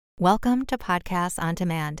Welcome to Podcasts on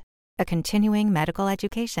Demand, a continuing medical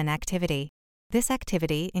education activity. This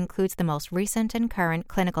activity includes the most recent and current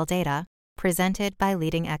clinical data presented by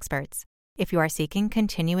leading experts. If you are seeking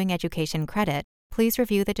continuing education credit, please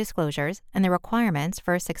review the disclosures and the requirements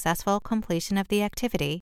for successful completion of the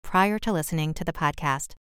activity prior to listening to the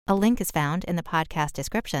podcast. A link is found in the podcast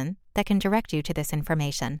description that can direct you to this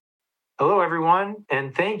information. Hello, everyone,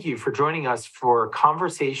 and thank you for joining us for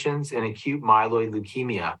Conversations in Acute Myeloid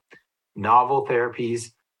Leukemia, novel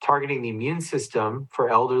therapies targeting the immune system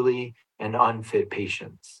for elderly and unfit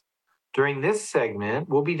patients. During this segment,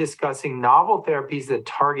 we'll be discussing novel therapies that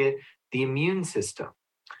target the immune system.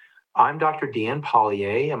 I'm Dr. Dan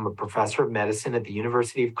Pollier. I'm a professor of medicine at the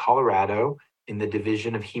University of Colorado in the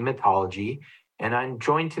Division of Hematology, and I'm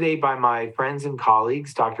joined today by my friends and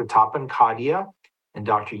colleagues, Dr. Tapan Kadia and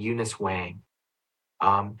Dr. Eunice Wang.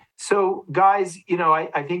 So guys,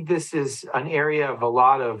 I think this is an area of a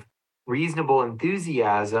lot of reasonable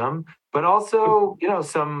enthusiasm, but also,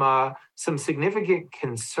 some significant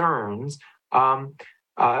concerns.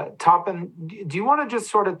 Tapan, do you want to just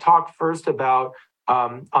sort of talk first about,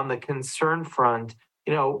 on the concern front,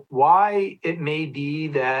 why it may be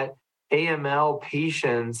that AML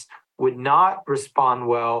patients would not respond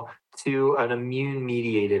well to an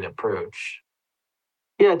immune-mediated approach?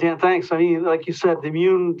 Yeah, Dan, thanks. I mean, like you said, the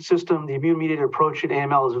immune system, the immune-mediated approach in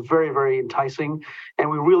AML is very, very enticing,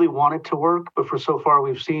 and we really want it to work. But for so far,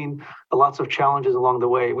 we've seen lots of challenges along the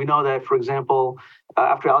way. We know that, for example,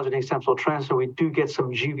 after allogeneic stem cell transplant, we do get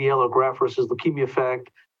some GVL or graft versus leukemia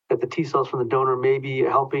effect, that the T cells from the donor may be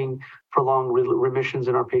helping prolong remissions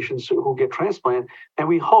in our patients who get transplant. And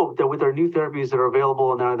we hope that with our new therapies that are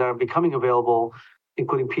available and that are becoming available,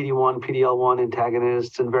 including PD-1, PD-L1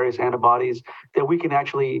 antagonists and various antibodies, that we can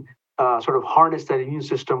actually sort of harness that immune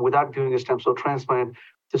system without doing a stem cell transplant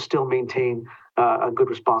to still maintain good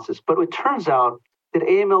responses. But it turns out that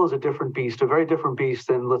AML is a different beast, a very different beast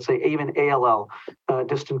than, let's say, even ALL,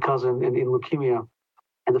 distant cousin in leukemia.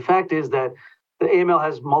 And the fact is that the AML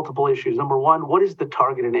has multiple issues. Number one, what is the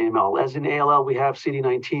target in AML? As in ALL, we have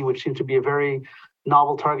CD19, which seems to be a very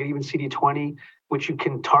novel target, even CD20, which you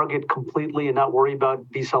can target completely and not worry about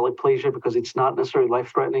B-cell aplasia because it's not necessarily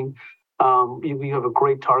life-threatening. We have a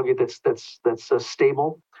great target that's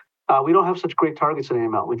stable. We don't have such great targets in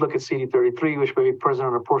AML. We look at CD33, which may be present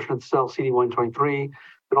on a portion of the cell, CD123,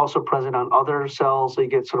 but also present on other cells, so you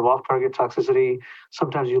get sort of off-target toxicity.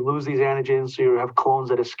 Sometimes you lose these antigens, so you have clones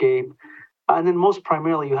that escape. And then most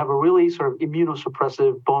primarily, you have a really sort of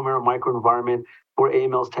immunosuppressive bone marrow microenvironment where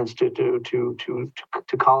AML tends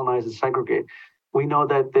to colonize and segregate. We know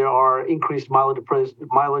that there are increased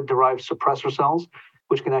myeloid-derived suppressor cells,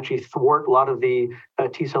 which can actually thwart a lot of the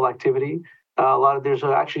T cell activity.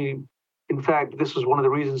 In fact, this was one of the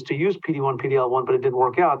reasons to use PD-1, PD-L1, but it didn't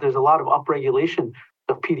work out. There's a lot of upregulation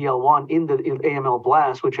of PD-L1 in AML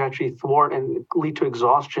blast, which actually thwart and lead to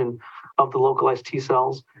exhaustion of the localized T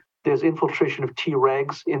cells. There's infiltration of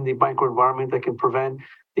Tregs in the microenvironment that can prevent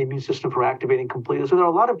the immune system from activating completely. So there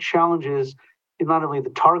are a lot of challenges in not only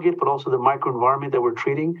the target, but also the microenvironment that we're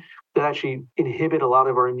treating that actually inhibit a lot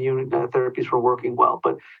of our immune therapies from working well.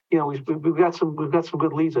 But, we've got some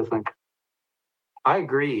good leads, I think. I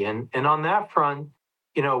agree. And on that front,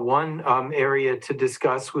 one area to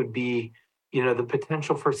discuss would be, the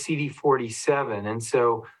potential for CD47. And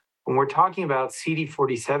so when we're talking about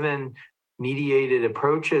CD47 mediated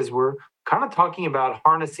approaches, we're kind of talking about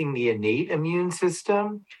harnessing the innate immune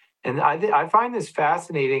system. And I find this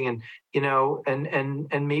fascinating, and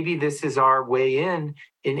and maybe this is our way in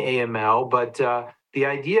AML, but the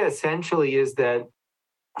idea essentially is that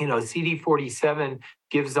CD47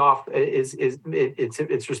 gives off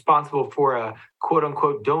it's responsible for a quote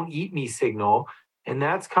unquote "don't eat me" signal, and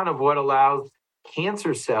that's kind of what allows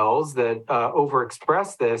cancer cells that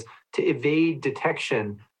overexpress this to evade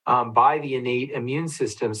detection by the innate immune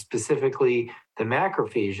system, specifically the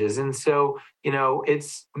macrophages. And so,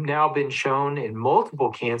 it's now been shown in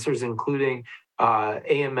multiple cancers, including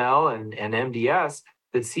AML and MDS,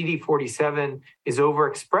 that CD47 is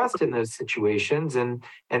overexpressed in those situations, and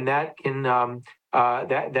that can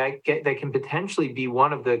that can potentially be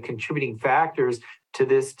one of the contributing factors to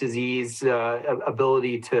this disease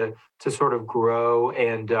ability to sort of grow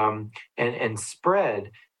and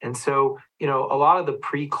spread. And so, a lot of the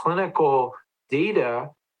preclinical data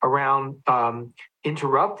around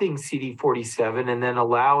interrupting CD47 and then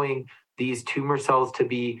allowing these tumor cells to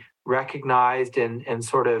be recognized and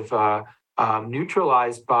sort of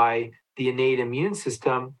neutralized by the innate immune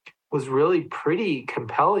system was really pretty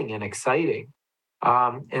compelling and exciting.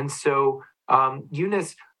 And so,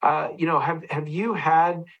 Eunice, have you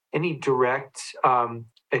had any direct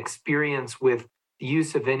experience with the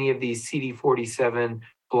use of any of these CD47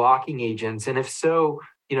 blocking agents? And if so,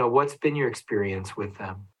 what's been your experience with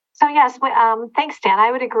them? So yes, thanks, Dan.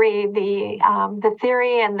 I would agree. The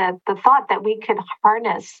theory and the thought that we could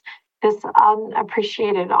harness this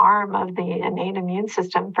unappreciated arm of the innate immune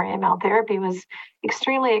system for AML therapy was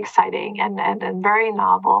extremely exciting and very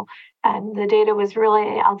novel. And the data was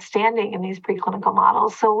really outstanding in these preclinical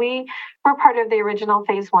models. So we were part of the original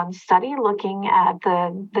phase 1 study looking at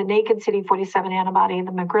the naked CD47 antibody,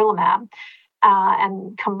 the magrolimab,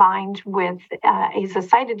 and combined with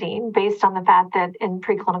azacitidine, based on the fact that in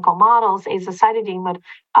preclinical models, azacitidine would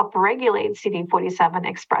upregulate CD47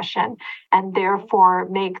 expression and therefore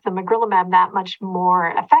make the magrolimab that much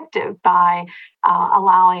more effective by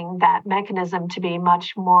allowing that mechanism to be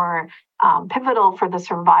much more pivotal for the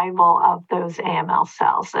survival of those AML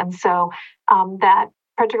cells. And so that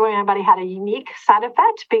particular antibody had a unique side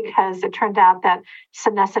effect because it turned out that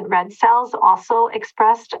senescent red cells also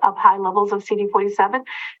expressed up high levels of CD47.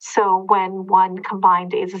 So when one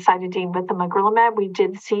combined azacitidine with the magrolimab, we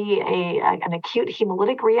did see an acute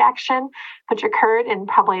hemolytic reaction, which occurred in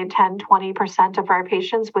probably 10-20% of our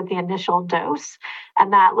patients with the initial dose.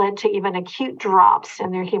 And that led to even acute drops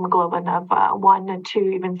in their hemoglobin of 1 to 2,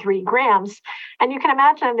 even 3 grams. And you can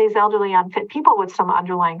imagine these elderly unfit people with some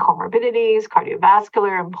underlying comorbidities,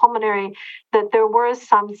 cardiovascular and pulmonary, that there were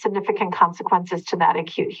some significant consequences to that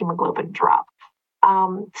acute hemoglobin drop.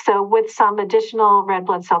 So with some additional red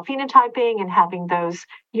blood cell phenotyping and having those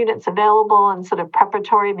units available and sort of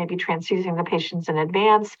preparatory, maybe transfusing the patients in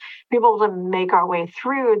advance, be able to make our way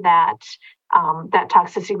through that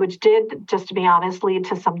toxicity, which did, just to be honest, lead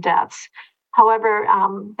to some deaths. However,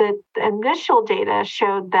 the initial data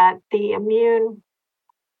showed that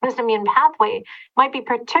this immune pathway might be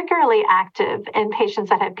particularly active in patients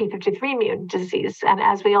that have P53 mutant disease. And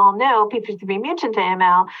as we all know, P53 mutant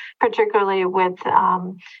AML, particularly with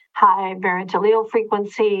high variant allele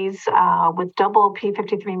frequencies, with double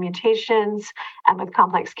P53 mutations, and with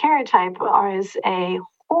complex karyotype, is a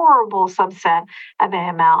horrible subset of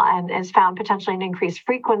AML and is found potentially an increased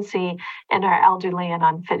frequency in our elderly and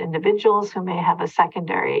unfit individuals who may have a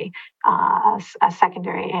secondary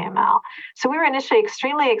AML. So we were initially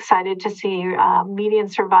extremely excited to see median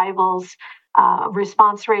survivals,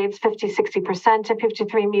 response rates 50-60% in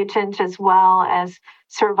P53 mutant, as well as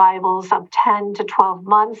survivals of 10 to 12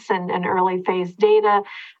 months in early phase data.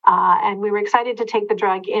 And we were excited to take the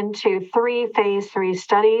drug into 3 phase 3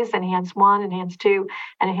 studies, ENHANCE-1, ENHANCE-2,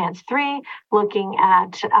 and ENHANCE-3, looking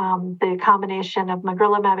at the combination of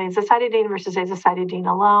magrolimab azacitidine versus azacitidine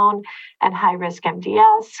alone and high-risk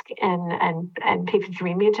MDS and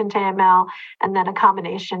P53 mutant AML, and then a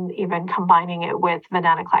combination even combining it with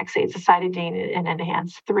venetoclax azacitidine in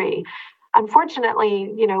ENHANCE-3. Unfortunately,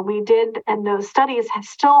 we did, and those studies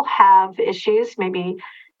still have issues, maybe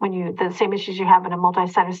the same issues you have in a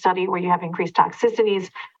multi-center study where you have increased toxicities.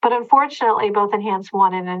 But unfortunately, both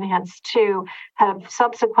ENHANCE-1 and ENHANCE-2 have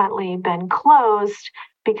subsequently been closed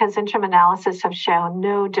because interim analysis have shown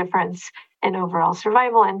no difference in overall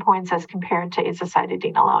survival endpoints as compared to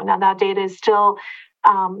azacitidine alone. Now, that data is still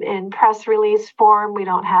in press release form. We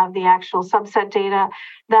don't have the actual subset data.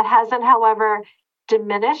 That hasn't, however,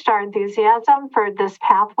 diminished our enthusiasm for this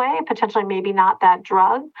pathway, potentially maybe not that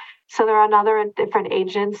drug. So there are other different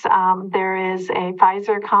agents. There is a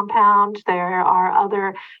Pfizer compound. There are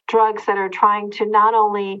other drugs that are trying to not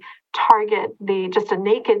only target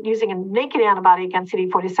using a naked antibody against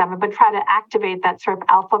CD47, but try to activate that SIRP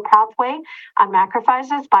alpha pathway on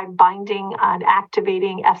macrophages by binding and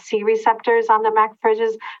activating FC receptors on the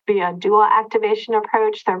macrophages via dual activation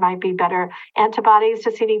approach. There might be better antibodies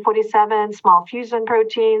to CD47, small fusion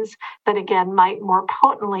proteins that again might more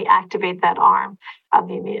potently activate that arm of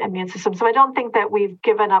the immune system. So I don't think that we've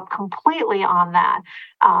given up completely on that.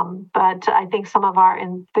 But I think some of our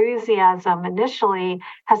enthusiasm initially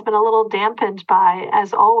has been a little dampened by,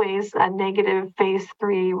 as always, a negative phase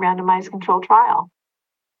 3 randomized controlled trial.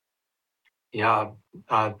 Yeah,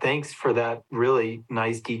 thanks for that really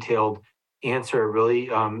nice detailed answer. It really,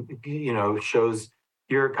 shows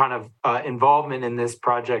your kind of involvement in this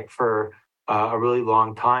project for a really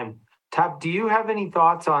long time. Tap, do you have any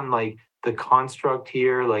thoughts on the construct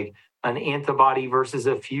here, like an antibody versus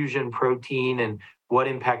a fusion protein, and what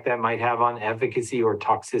impact that might have on efficacy or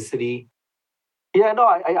toxicity? Yeah,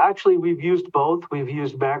 no, we've used both. We've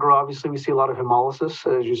used magro. Obviously, we see a lot of hemolysis,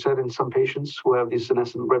 as you said, in some patients who have these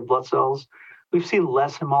senescent red blood cells. We've seen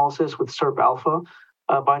less hemolysis with SIRP alpha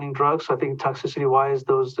binding drugs. So I think toxicity-wise,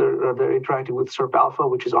 they're interacting with SIRP alpha,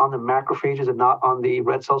 which is on the macrophages and not on the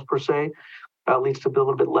red cells per se. Leads to a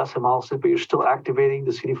little bit less hemolysis, but you're still activating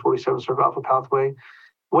the CD47 SIRP alpha pathway.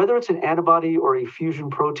 Whether it's an antibody or a fusion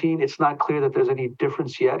protein, it's not clear that there's any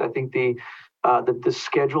difference yet. I think the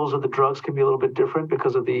schedules of the drugs can be a little bit different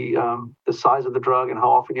because of the size of the drug and how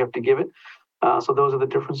often you have to give it. So those are the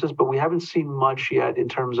differences, but we haven't seen much yet in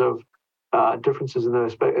terms of differences in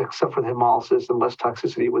those, except for the hemolysis and less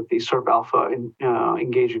toxicity with the SERP alpha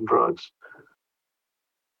engaging drugs.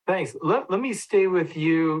 Thanks. Let me stay with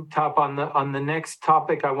you, Top, on the next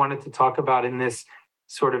topic I wanted to talk about in this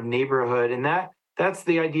sort of neighborhood, and that's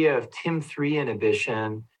the idea of TIM3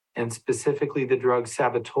 inhibition, and specifically the drug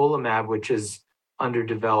sabatolimab, which is under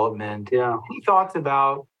development. Yeah. Any thoughts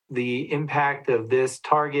about the impact of this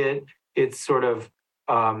target? It's sort of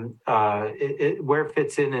where it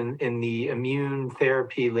fits in the immune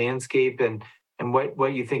therapy landscape, and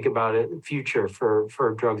what you think about it future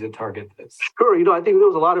for drugs that target this. Sure. I think there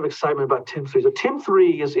was a lot of excitement about TIM3. So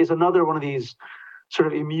TIM3 is another one of these sort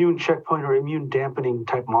of immune checkpoint or immune dampening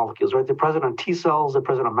type molecules, right? They're present on T cells, they're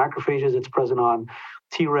present on macrophages, it's present on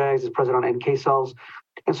Tregs, it's present on NK cells.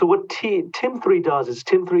 And so what TIM3 does is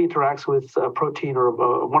TIM3 interacts with a protein or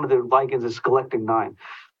one of the ligands is galectin-9.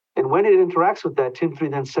 And when it interacts with that, TIM3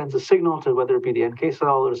 then sends a signal to whether it be the NK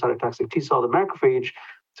cell or the cytotoxic T cell, the macrophage,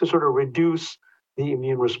 to sort of reduce the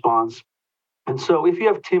immune response. And so if you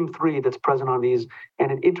have TIM3 that's present on these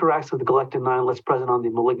and it interacts with the galectin-9 that's present on the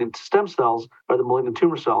malignant stem cells or the malignant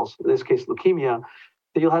tumor cells, in this case leukemia,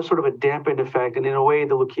 then you'll have sort of a dampened effect. And in a way,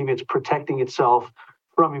 the leukemia is protecting itself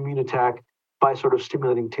from immune attack by sort of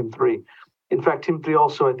stimulating TIM3. In fact, TIM3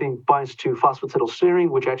 also, I think, binds to phosphatidylserine,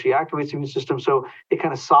 which actually activates the immune system. So it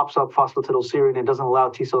kind of sops up phosphatidylserine and doesn't allow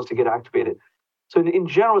T cells to get activated. So in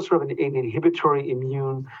general, it's sort of an inhibitory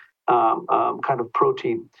immune kind of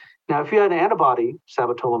protein. Now, if you had an antibody,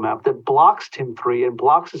 sabatolimab, that blocks TIM3 and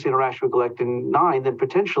blocks this interaction with galectin-9, then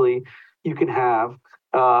potentially you can have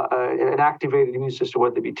an activated immune system,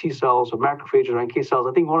 whether it be T cells or macrophages or NK cells.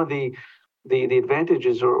 I think one of the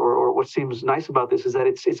advantages or what seems nice about this is that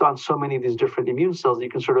it's on so many of these different immune cells that you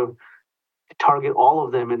can sort of target all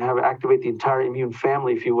of them and have activate the entire immune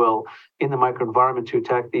family, if you will, in the microenvironment to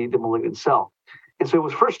attack the malignant cell. And so it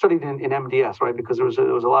was first studied in MDS, right? Because there was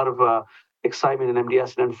a lot of excitement in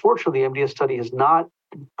MDS, and unfortunately, the MDS study has not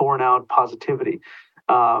borne out positivity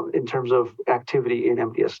in terms of activity in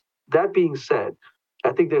MDS. That being said,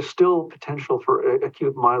 I think there's still potential for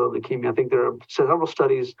acute myeloid leukemia. I think there are several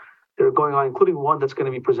studies that are going on, including one that's going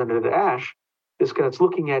to be presented at ASH. That's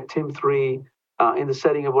looking at TIM3 in the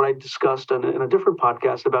setting of what I discussed in a different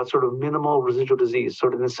podcast about sort of minimal residual disease,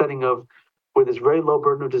 sort of in the setting of where there's very low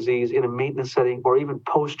burden of disease in a maintenance setting or even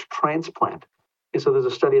post-transplant. And so there's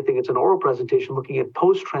a study, I think it's an oral presentation, looking at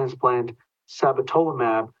post-transplant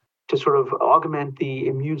sabatolimab to sort of augment the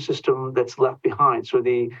immune system that's left behind. So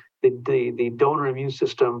the donor immune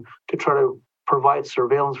system to try to provide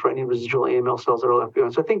surveillance for any residual AML cells that are left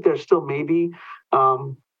behind. So I think there's still maybe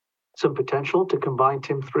some potential to combine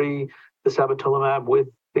TIM3, the sabatolimab, with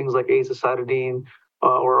things like azacitidine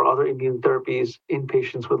or other immune therapies in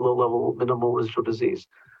patients with low-level minimal residual disease.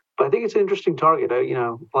 But I think it's an interesting target.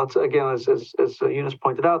 Lots again, as Eunice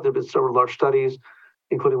pointed out, there have been several large studies,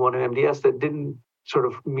 including one in MDS, that didn't sort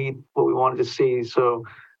of meet what we wanted to see. So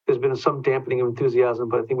there's been some dampening of enthusiasm,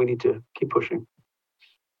 but I think we need to keep pushing.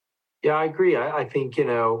 Yeah, I agree. I think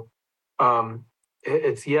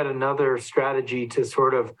it's yet another strategy to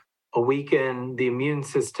sort of awaken the immune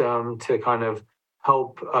system to kind of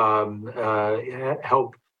help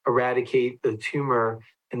eradicate the tumor,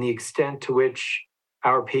 and the extent to which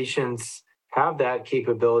our patients have that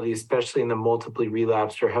capability, especially in the multiply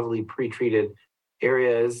relapsed or heavily pretreated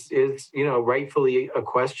areas, is rightfully a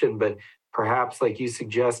question. But perhaps, like you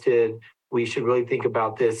suggested, we should really think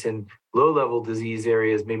about this in low-level disease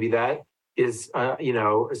areas. Maybe that is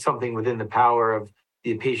something within the power of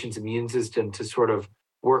the patient's immune system to sort of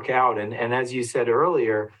work out. And as you said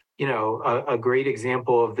earlier, a great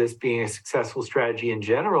example of this being a successful strategy in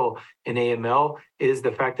general in AML is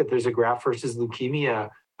the fact that there's a graft versus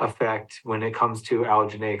leukemia effect when it comes to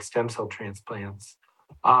allogeneic stem cell transplants.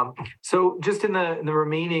 So just in the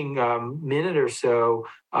remaining minute or so,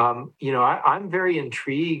 I'm very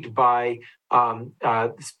intrigued by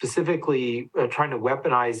specifically trying to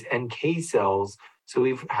weaponize NK cells. So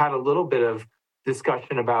we've had a little bit of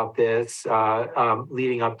discussion about this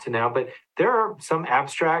leading up to now, but there are some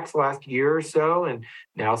abstracts last year or so, and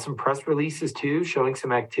now some press releases too, showing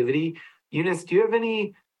some activity. Eunice, do you have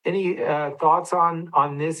any thoughts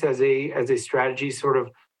on this as a strategy, sort of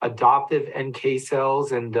adoptive NK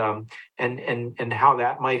cells, and how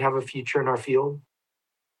that might have a future in our field?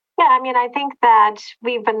 Yeah, I think that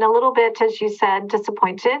we've been a little bit, as you said,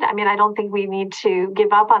 disappointed. I don't think we need to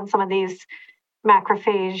give up on some of these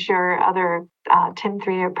macrophage or other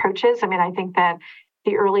TIM3 approaches. I mean, I think that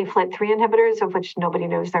the early FLT3 inhibitors, of which nobody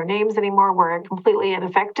knows their names anymore, were completely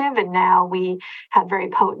ineffective. And now we have very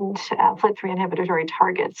potent FLT3 inhibitory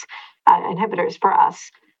targets, inhibitors for us.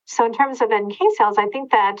 So in terms of NK cells, I think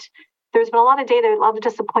that there's been a lot of data, a lot of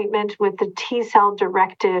disappointment with the T cell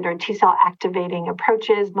directed or T cell activating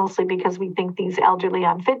approaches, mostly because we think these elderly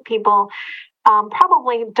unfit people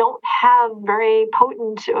probably don't have very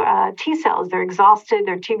potent T cells. They're exhausted,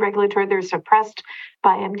 they're T regulatory, they're suppressed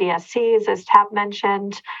by MDSCs, as Tap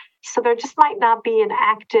mentioned. So there just might not be an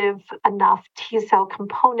active enough T cell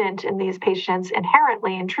component in these patients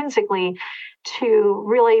inherently, intrinsically, to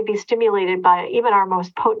really be stimulated by even our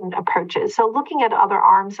most potent approaches. So looking at other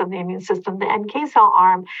arms of the immune system, the NK cell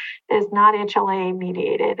arm is not HLA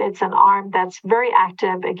mediated. It's an arm that's very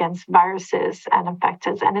active against viruses and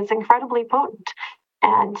infectants, and it's incredibly potent.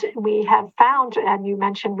 And we have found, and you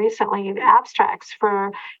mentioned recently, abstracts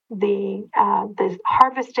for the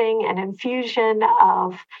harvesting and infusion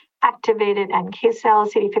of activated NK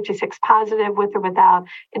cells, CD56 positive, with or without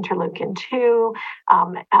interleukin 2,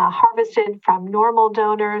 harvested from normal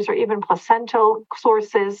donors or even placental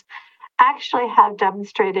sources, actually have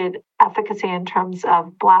demonstrated efficacy in terms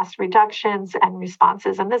of blast reductions and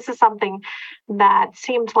responses. And this is something that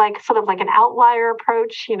seemed like sort of like an outlier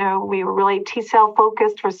approach. You know, we were really T cell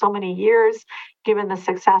focused for so many years, given the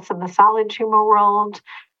success in the solid tumor world,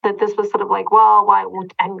 that this was sort of like, well, why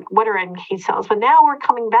and what are NK cells? But now we're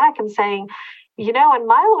coming back and saying, you know, in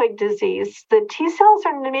myeloid disease, the T cells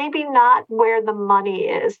are maybe not where the money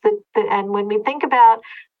is. And when we think about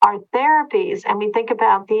our therapies and we think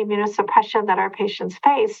about the immunosuppression that our patients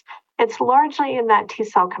face, it's largely in that T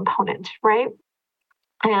cell component, right?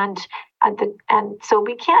 And so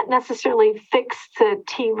we can't necessarily fix the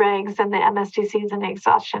Tregs and the MSDCs and the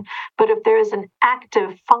exhaustion, but if there is an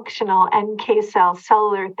active functional NK cell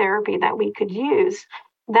cellular therapy that we could use,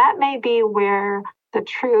 that may be where the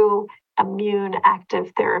true immune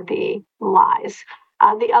active therapy lies.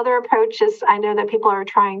 The other approach is, I know that people are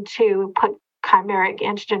trying to put chimeric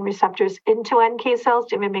antigen receptors into NK cells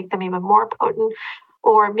to even make them even more potent.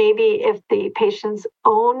 Or maybe if the patient's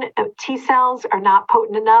own T cells are not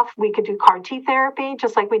potent enough, we could do CAR T therapy,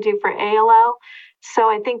 just like we do for ALL. So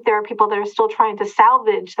I think there are people that are still trying to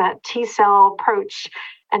salvage that T cell approach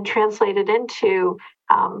and translate it into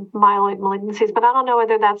myeloid malignancies. But I don't know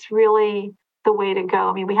whether that's really the way to go.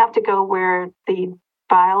 I mean, we have to go where the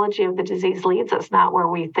biology of the disease leads us, not where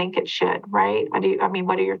we think it should, right?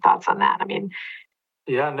 What are your thoughts on that? I mean,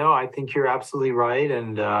 yeah, no, I think you're absolutely right.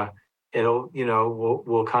 And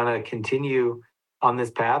we'll kind of continue on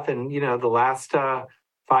this path. And, the last 5,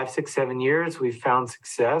 6, 7 years, we've found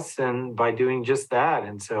success and by doing just that.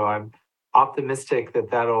 And so I'm optimistic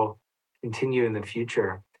that that'll continue in the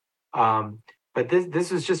future. But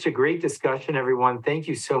this was just a great discussion, everyone. Thank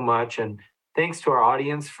you so much. And thanks to our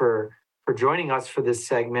audience for joining us for this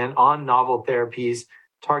segment on novel therapies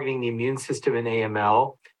targeting the immune system in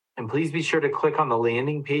AML. And please be sure to click on the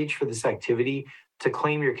landing page for this activity to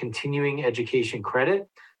claim your continuing education credit,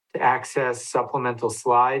 to access supplemental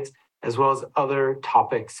slides, as well as other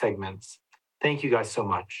topic segments. Thank you guys so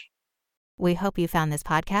much. We hope you found this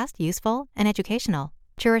podcast useful and educational.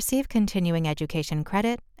 To receive continuing education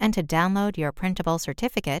credit and to download your printable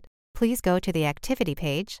certificate, please go to the activity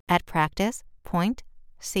page at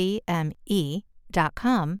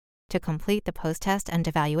practice.cme.com to complete the post-test and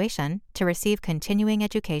evaluation to receive continuing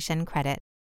education credit.